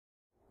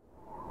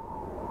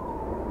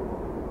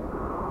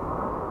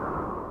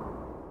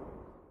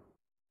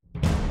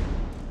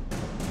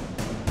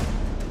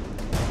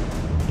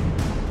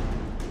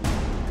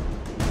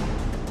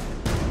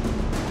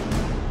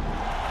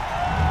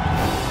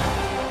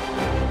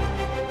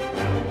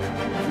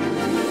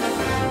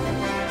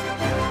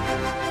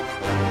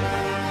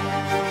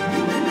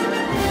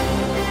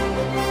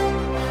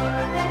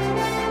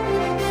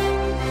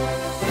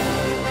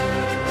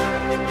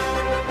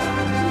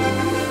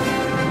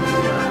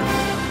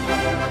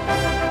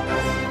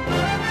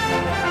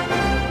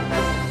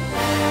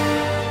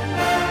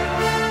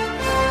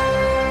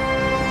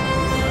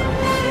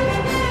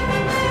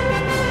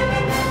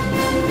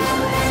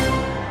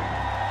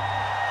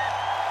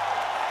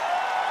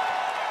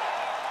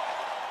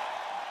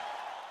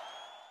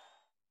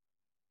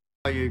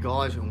Hello you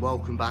guys, and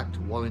welcome back to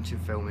Wallington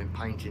Filming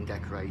Painting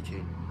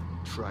Decorating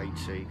Trade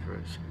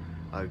Secrets.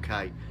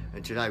 Okay,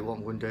 and today what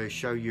I'm going to do is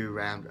show you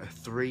around a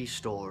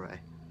 3-story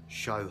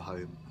show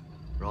home.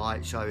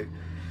 Right, so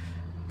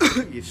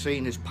you've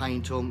seen us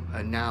paint them,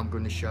 and now I'm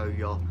going to show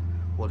you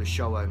what a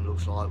show home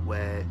looks like,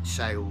 where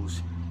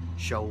sales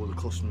show all the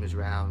customers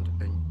around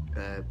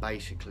and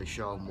basically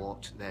show them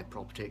what their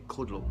property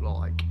could look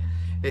like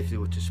if they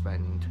were to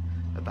spend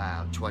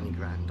about 20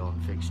 grand on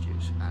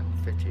fixtures and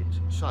fittings.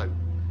 So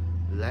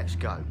let's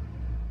go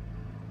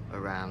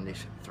around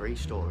this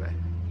 3-story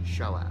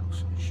show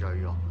house and show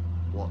you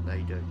what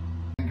they do.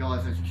 And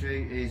guys, as you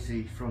see, here's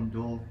the front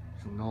door.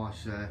 Some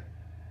nice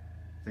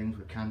things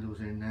with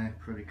candles in there,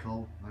 pretty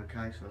cool.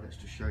 Okay, so let's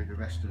just show you the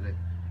rest of the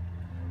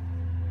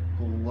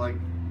hallway.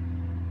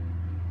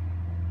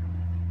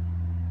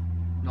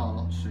 Not a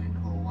lot to see in the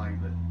hallway,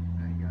 but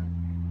there you go.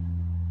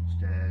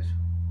 Stairs,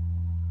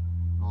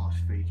 nice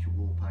feature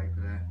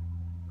wallpaper there.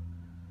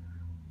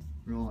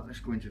 Right, let's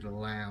go into the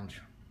lounge.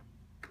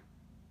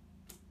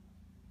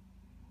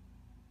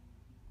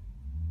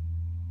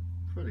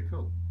 Pretty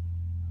cool.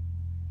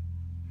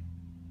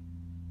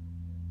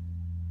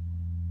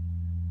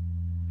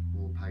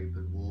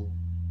 Wallpapered wall,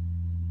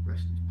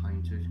 rest is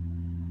painted.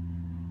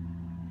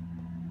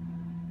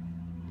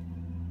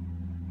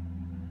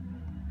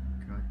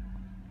 Okay.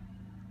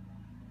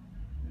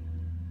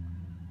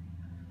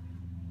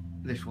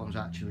 This one's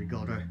actually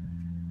got a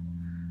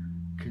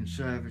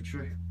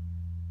conservatory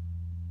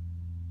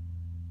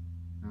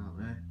out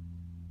there.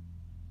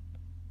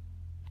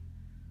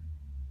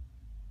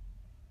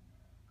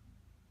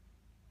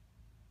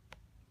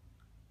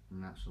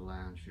 And that's the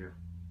lounge here.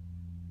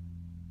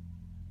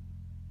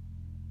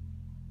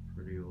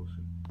 Pretty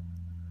awesome.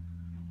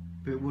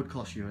 But it would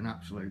cost you an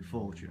absolute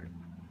fortune.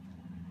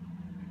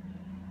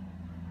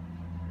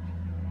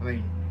 I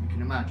mean, you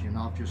can imagine,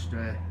 I've just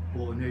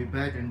bought a new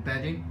bed and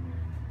bedding.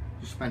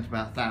 Just spent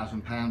about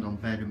 £1,000 on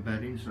bed and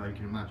bedding, so you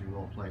can imagine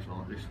what a place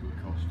like this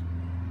would cost.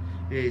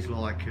 Here's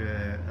like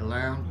a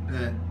lounge,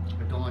 a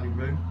dining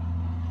room.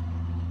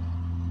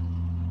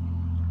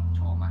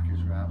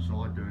 Tarmackers are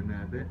outside doing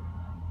their bit.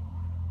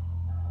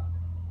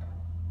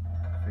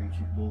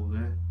 Featured wall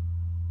there.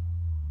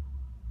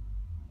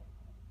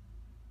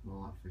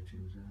 Light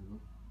fittings there,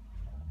 look.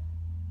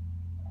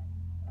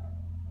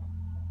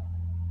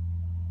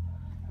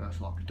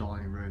 That's like a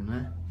dining room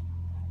there.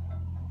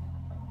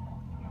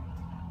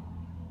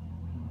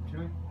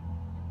 Okay.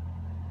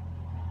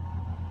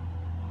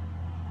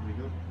 There we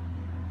go.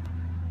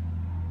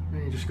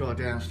 Then you just go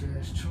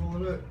downstairs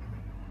toilet.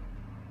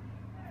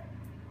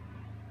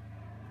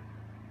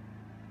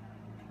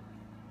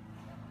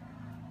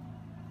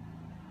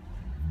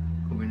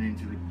 Coming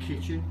into the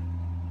kitchen.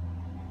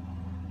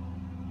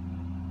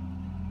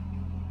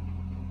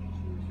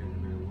 So there's going to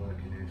be a work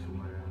in here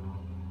somewhere down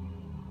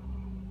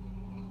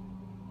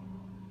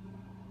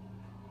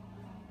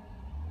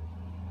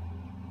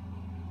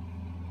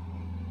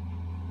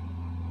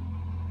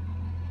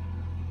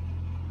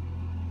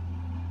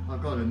there.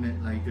 I've got to admit,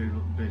 they do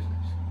look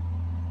business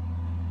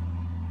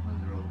when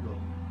they're all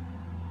done.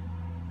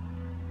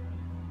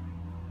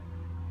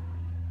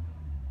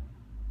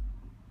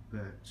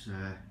 But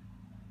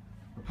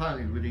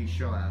apparently with these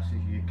show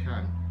houses you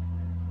can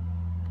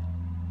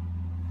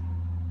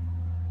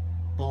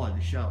buy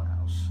the show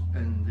house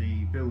and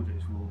the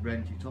builders will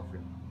rent it off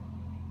him.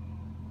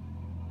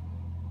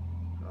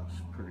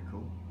 That's pretty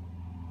cool.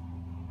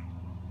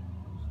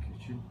 There's the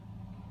kitchen.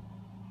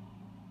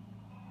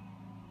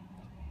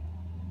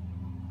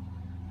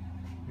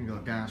 You've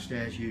got a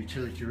downstairs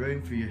utility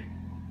room for your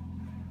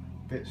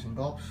bits and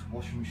bobs,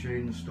 washing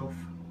machine and stuff.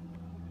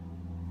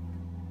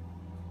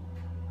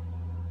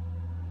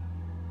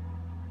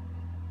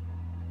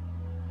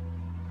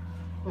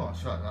 Right,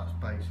 so that's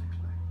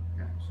basically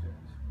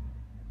downstairs.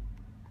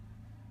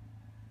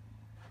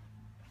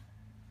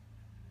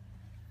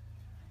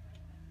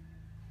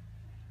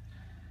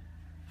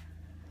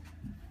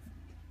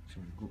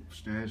 So we go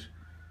upstairs.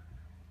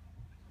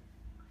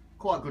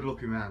 Quite good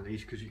looking around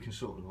these because you can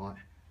sort of like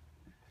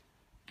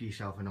give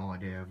yourself an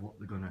idea of what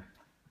they're gonna.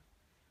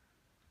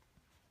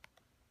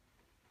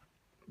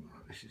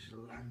 Right, this is the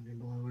landing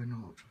by the way,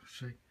 not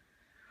see.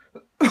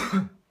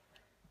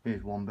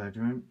 Here's one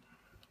bedroom.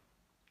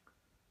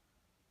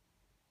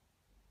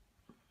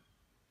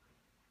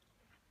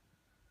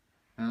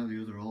 How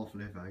the other half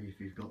live, eh, if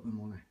you've got the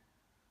money.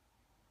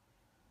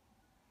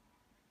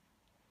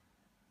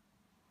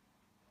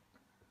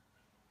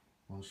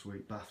 One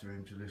suite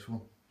bathroom to this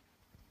one.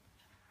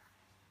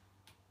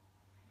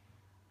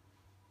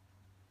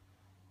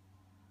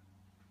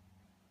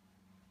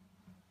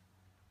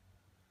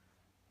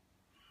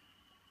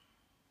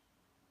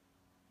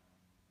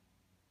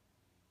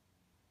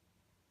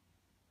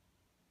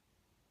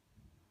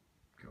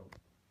 Cool.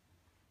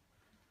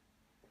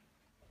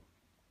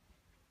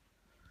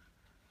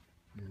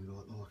 And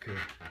got like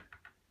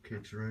a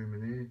kids' room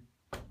in here.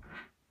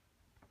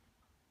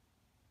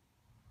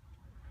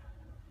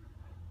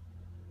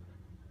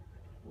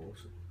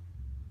 Awesome.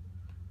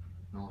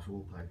 Nice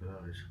wallpaper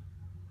that is.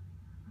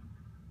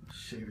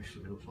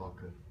 Seriously looks like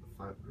a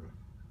photograph.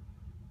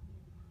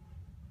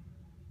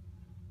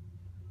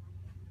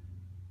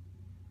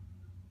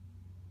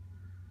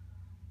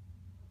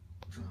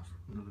 So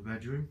another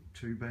bedroom,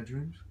 2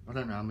 bedrooms. I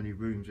don't know how many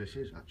rooms this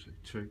is actually,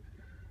 2.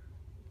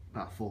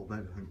 About 4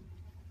 bedroom.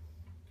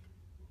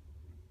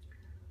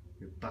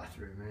 Your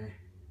bathroom here.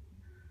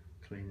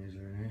 Cleaners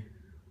are in here.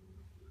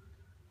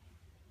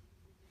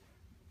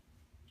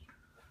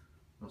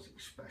 Nothing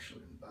special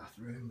in the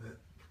bathroom, but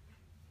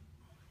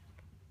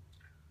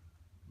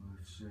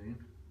I've seen,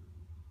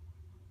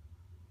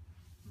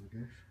 I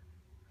guess.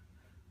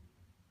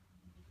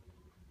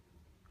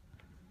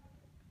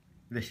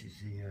 This is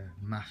the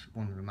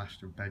one of the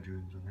master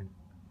bedrooms, I think.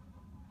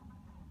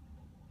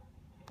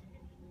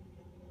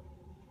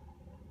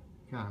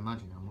 Can't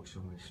imagine how much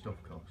some of this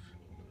stuff costs.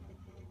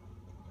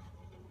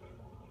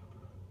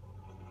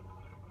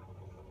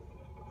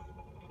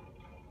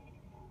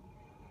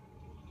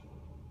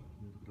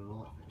 Look at the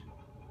light fitting.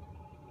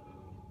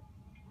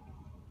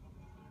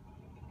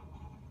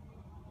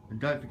 And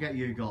don't forget,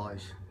 you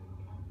guys,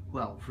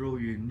 well, for all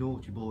you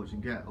naughty boys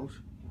and girls,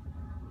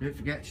 don't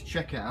forget to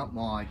check out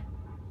my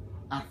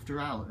After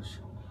Hours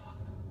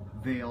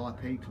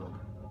VIP club.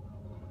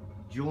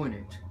 Join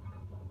it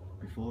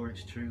before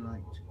it's too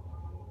late.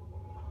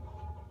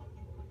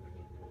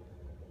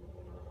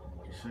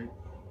 You see?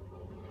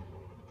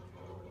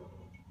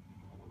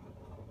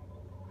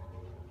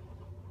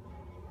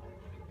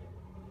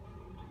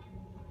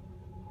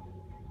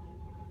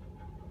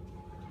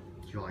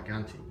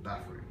 Gigantic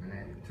bathroom in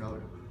here, I tell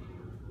you.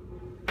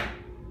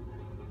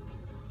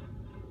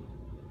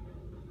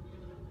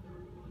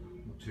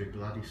 Not 2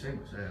 bloody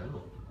sinks there,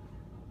 look.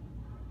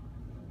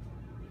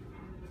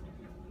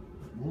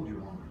 What more do you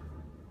want?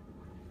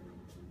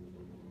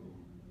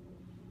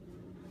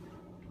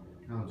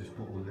 I'll just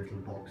put all the little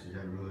boxes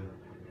everywhere.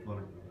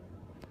 Funny.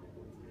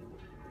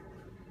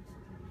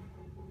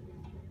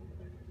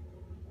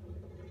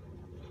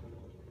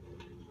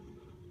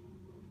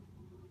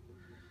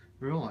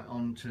 Right,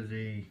 on to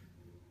the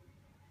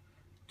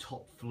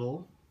top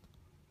floor.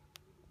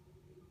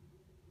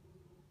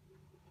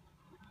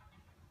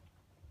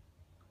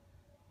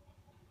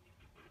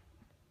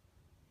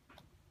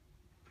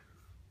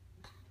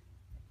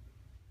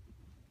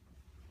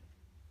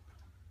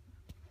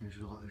 There's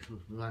like this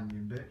little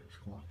landing bit, it's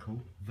quite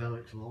cool.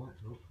 Velux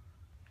lights, look.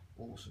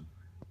 Awesome.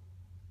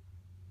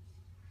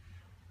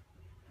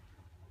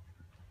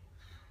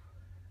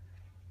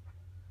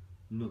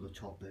 Another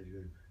top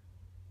bedroom.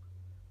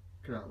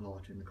 Look at that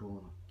light in the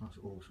corner, that's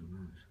awesome,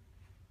 that is.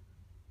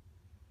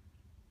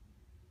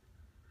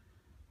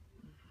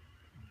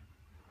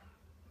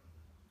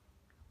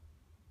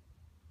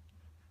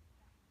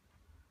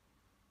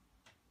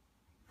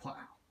 Wow.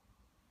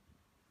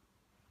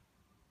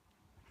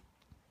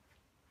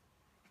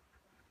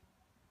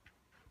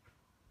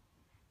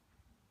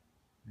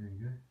 There you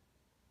go.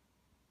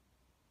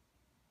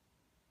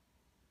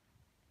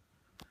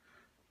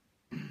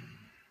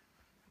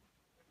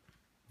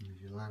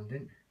 There's your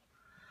landing.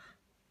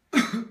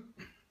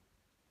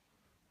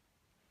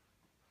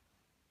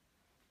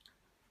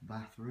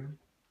 Bathroom,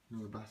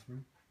 another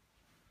bathroom.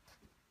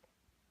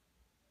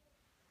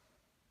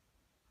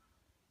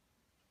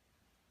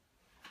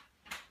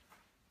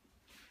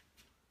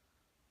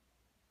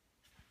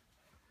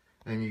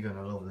 And you're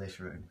gonna love this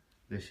room.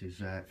 This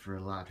is for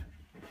a lad.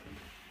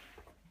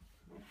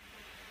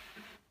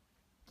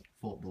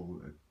 Football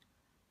room.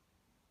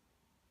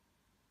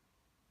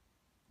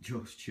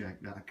 Just check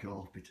that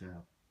carpet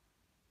out.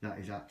 That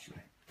is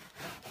actually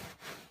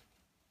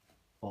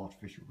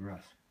artificial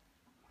grass.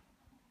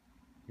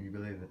 Can you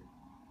believe it?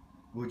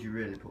 Would you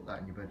really put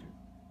that in your bedroom?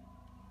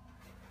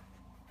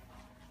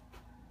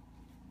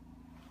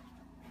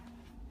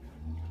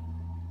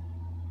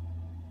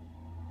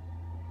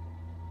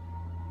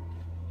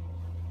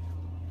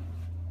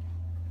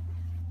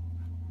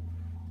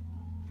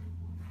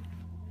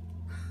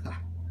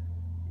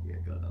 Yeah,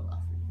 got a laugh.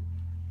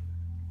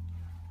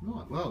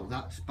 Right, well,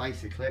 that's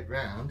basically it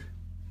round.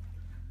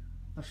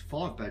 That's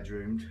 5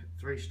 bedroomed,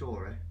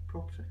 3-storey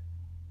property.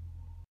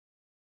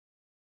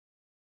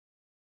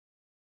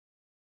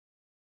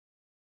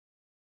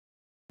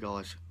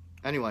 Guys,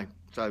 anyway,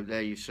 so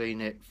there you've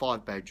seen it.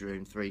 5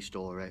 bedroom,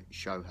 3-storey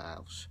show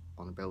house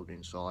on the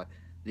building site.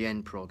 The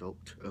end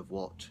product of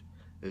what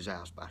us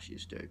house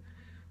bashers do.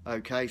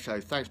 Okay,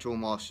 so thanks to all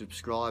my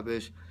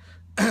subscribers.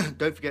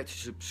 Don't forget to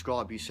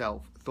subscribe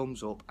yourself.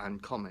 Thumbs up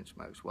and comments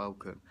most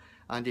welcome.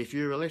 And if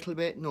you're a little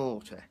bit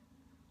naughty,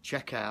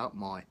 check out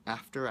my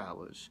After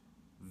Hours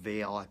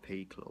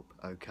VIP club,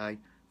 okay?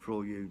 For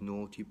all you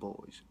naughty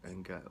boys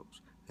and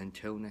girls.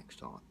 Until next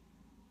time,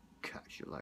 catch you later.